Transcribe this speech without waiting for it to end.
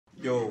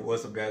Yo,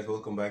 what's up guys?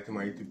 Welcome back to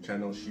my YouTube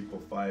channel Sheep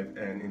of 5,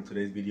 and in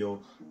today's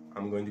video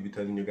I'm going to be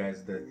telling you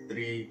guys the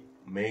 3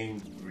 main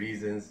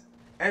reasons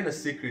and a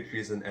secret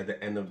reason at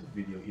the end of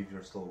the video if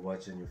you're still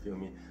watching, you feel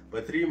me?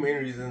 But 3 main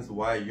reasons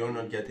why you're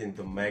not getting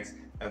the max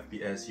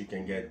FPS you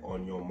can get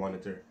on your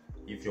monitor.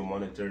 If your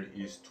monitor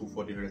is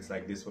 240Hz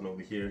like this one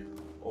over here,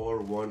 or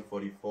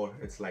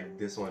 144Hz like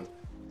this one,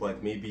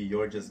 but maybe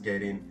you're just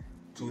getting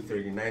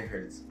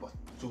 239Hz or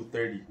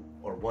 230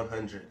 or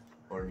 100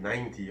 or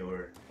 90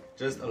 or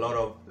just a lot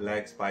of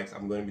lag spikes.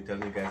 I'm going to be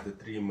telling you guys the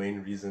 3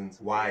 main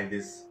reasons why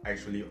this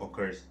actually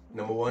occurs.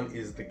 Number 1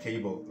 is the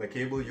cable. The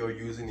cable you're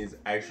using is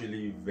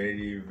actually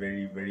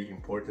very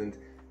important,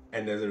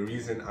 and there's a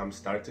reason I'm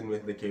starting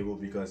with the cable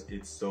because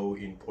it's so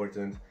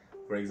important.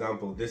 For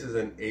example, this is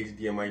an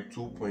HDMI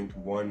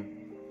 2.1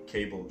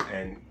 cable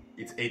and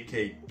it's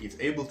 8K. It's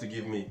able to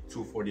give me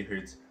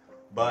 240Hz,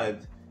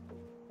 but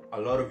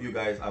a lot of you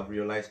guys, I've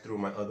realized through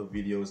my other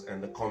videos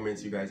and the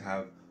comments you guys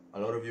have, a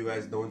lot of you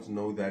guys don't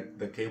know that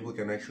the cable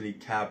can actually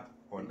cap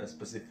on a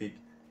specific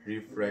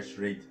refresh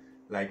rate.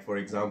 Like for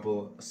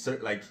example,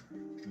 like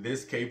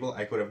this cable,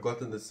 I could have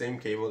gotten the same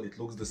cable, it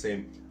looks the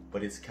same,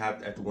 but it's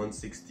capped at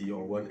 160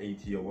 or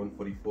 180 or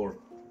 144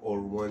 or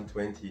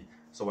 120.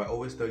 So I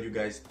always tell you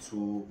guys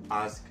to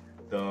ask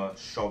the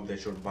shop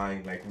that you're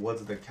buying, like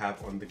what's the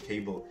cap on the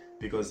cable,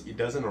 because it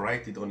doesn't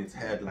write it on its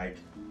head like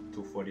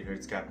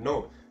 240Hz cap.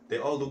 No, they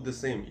all look the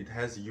same. It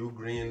has U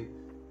green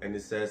and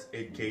it says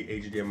 8K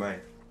HDMI,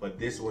 but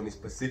this one is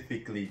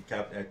specifically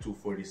capped at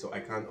 240, so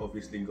I can't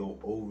obviously go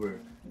over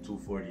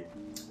 240.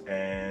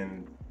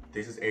 And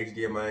this is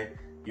HDMI.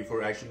 If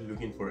we're actually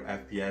looking for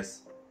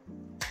FPS,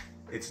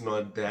 it's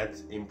not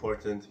that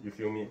important, you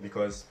feel me?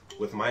 Because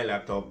with my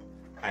laptop,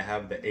 I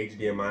have the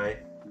HDMI,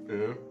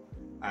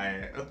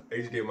 I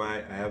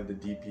have the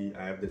DP,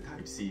 I have the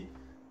Type-C.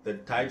 The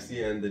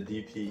Type-C and the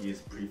DP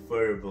is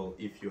preferable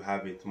if you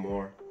have it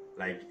more.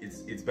 Like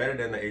it's better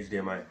than the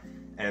HDMI,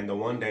 and the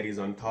one that is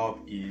on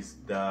top is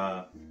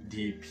the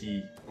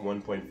DP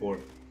 1.4.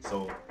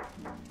 So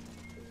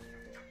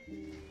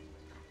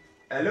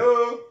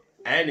hello.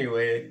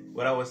 Anyway,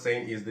 what I was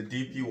saying is the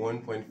DP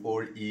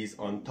 1.4 is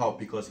on top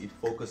because it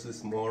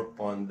focuses more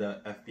on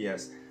the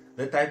FPS.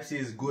 The Type-C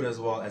is good as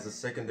well as a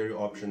secondary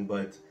option,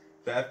 but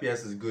the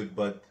FPS is good,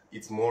 but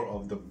it's more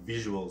of the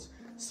visuals.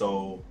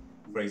 So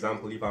for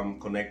example, if I'm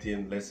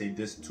connecting, let's say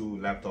these 2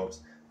 laptops,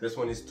 this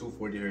one is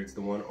 240Hz,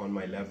 the one on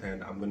my left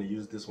hand, I'm going to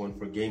use this one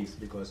for games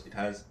because it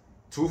has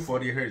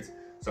 240Hz.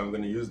 So I'm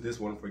going to use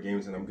this one for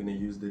games, and I'm going to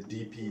use the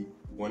DP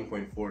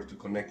 1.4 to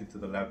connect it to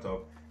the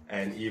laptop.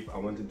 And if I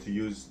wanted to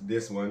use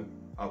this one,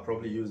 I'll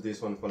probably use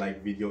this one for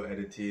like video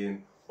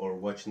editing or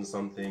watching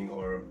something,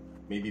 or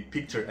maybe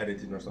picture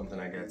editing or something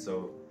like that.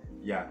 So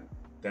yeah,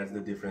 that's the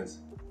difference.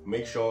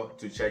 Make sure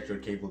to check your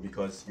cable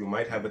because you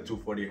might have a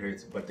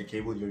 240Hz, but the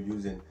cable you're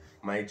using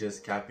might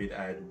just cap it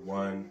at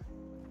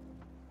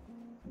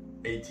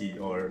 180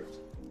 or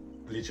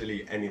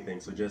literally anything.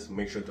 So just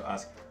make sure to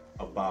ask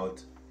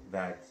about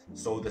that.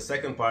 So the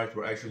second part,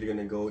 we're actually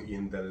gonna go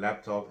in the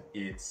laptop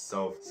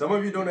itself. Some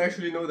of you don't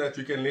actually know that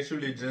you can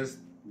literally just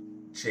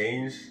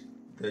change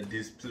the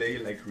display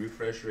like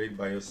refresh rate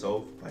by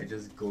yourself by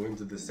just going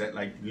to the set,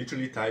 like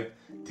literally type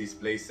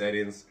display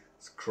settings,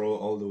 scroll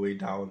all the way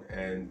down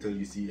until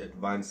you see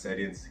advanced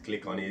settings,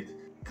 click on it,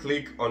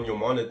 click on your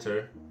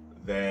monitor,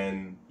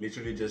 then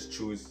literally just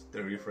choose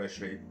the refresh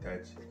rate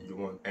that you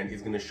want, and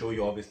it's gonna show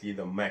you obviously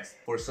the max.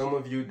 For some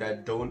of you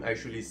that don't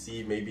actually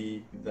see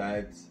maybe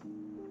that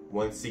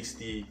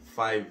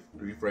 165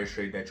 refresh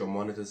rate that your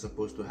monitor is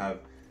supposed to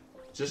have,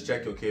 just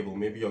check your cable.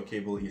 Maybe your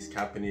cable is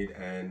capping it,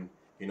 and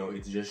you know,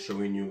 it's just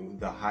showing you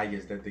the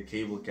highest that the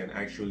cable can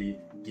actually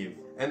give.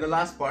 And the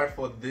last part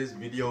for this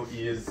video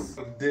is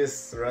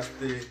this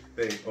rusty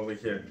thing over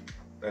here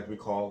that we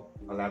call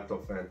a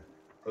laptop fan.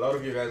 A lot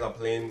of you guys are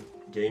playing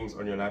games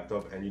on your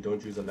laptop and you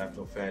don't use a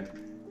laptop fan,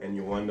 and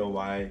you wonder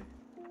why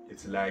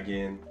it's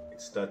lagging,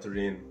 it's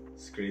stuttering,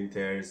 screen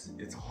tears,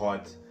 it's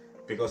hot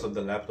because of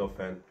the laptop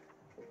fan.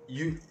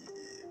 You,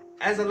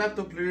 as a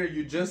laptop player,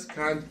 you just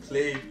can't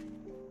play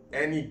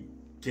any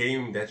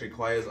game that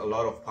requires a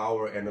lot of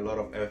power and a lot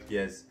of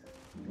FPS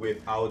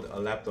without a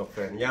laptop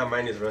fan. Yeah,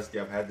 mine is rusty.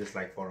 I've had this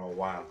like for a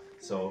while.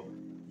 So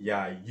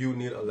yeah, you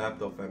need a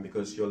laptop fan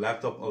because your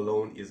laptop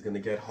alone is gonna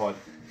get hot.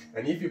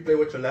 And if you play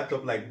with your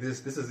laptop like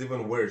this is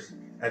even worse.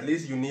 At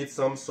least you need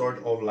some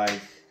sort of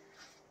like,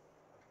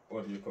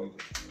 what do you call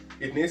it?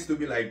 It needs to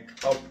be like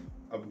up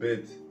a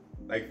bit.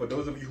 Like for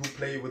those of you who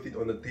play with it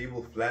on the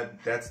table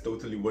flat, that's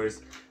totally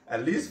worse.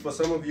 At least for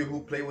some of you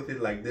who play with it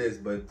like this,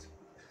 but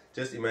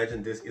just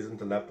imagine this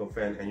isn't a laptop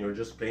fan and you're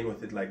just playing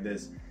with it like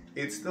this.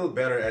 It's still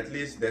better. At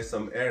least there's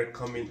some air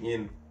coming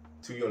in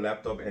to your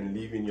laptop and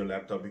leaving your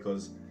laptop,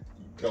 because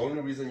the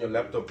only reason your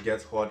laptop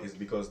gets hot is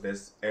because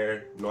there's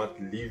air not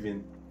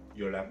leaving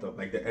your laptop.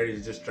 Like the air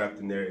is just trapped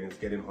in there and it's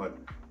getting hot.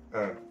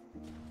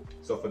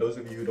 So for those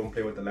of you who don't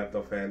play with a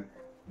laptop fan,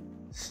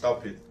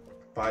 stop it.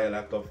 Buy a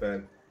laptop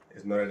fan.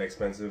 It's not that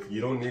expensive.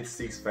 You don't need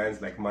 6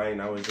 fans like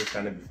mine. I was just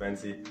trying to be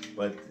fancy,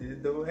 but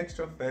the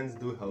extra fans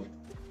do help.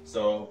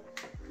 So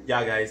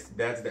yeah guys,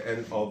 that's the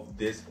end of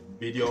this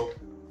video.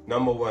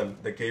 Number one,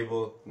 the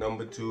cable.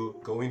 Number two,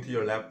 go into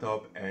your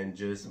laptop and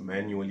just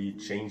manually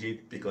change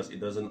it, because it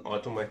doesn't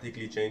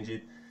automatically change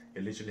it.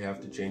 You literally have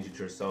to change it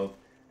yourself.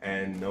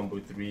 And number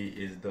three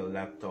is the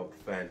laptop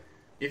fan.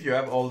 If you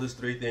have all these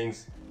three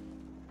things,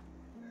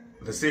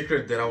 the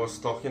secret that I was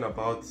talking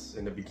about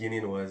in the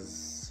beginning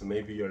was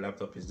maybe your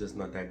laptop is just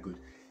not that good.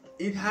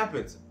 It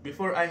happens.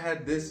 Before I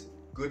had this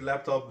good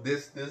laptop,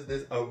 this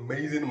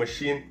amazing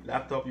machine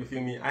laptop, you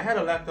feel me? I had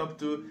a laptop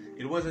too.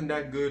 It wasn't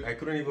that good. I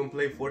couldn't even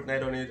play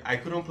Fortnite on it. I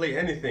couldn't play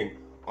anything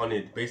on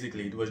it.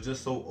 Basically, it was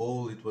just so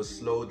old. It was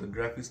slow. The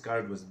graphics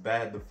card was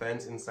bad. The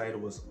fans inside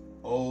was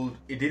old.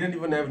 It didn't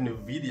even have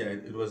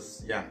NVIDIA. It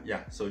was yeah.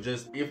 So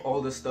just, if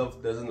all this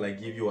stuff doesn't like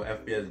give you a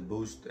FPS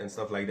boost and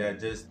stuff like that,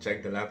 just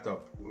check the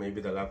laptop.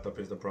 Maybe the laptop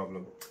is the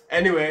problem.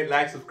 Anyway,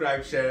 like,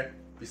 subscribe, share.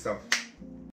 Peace out.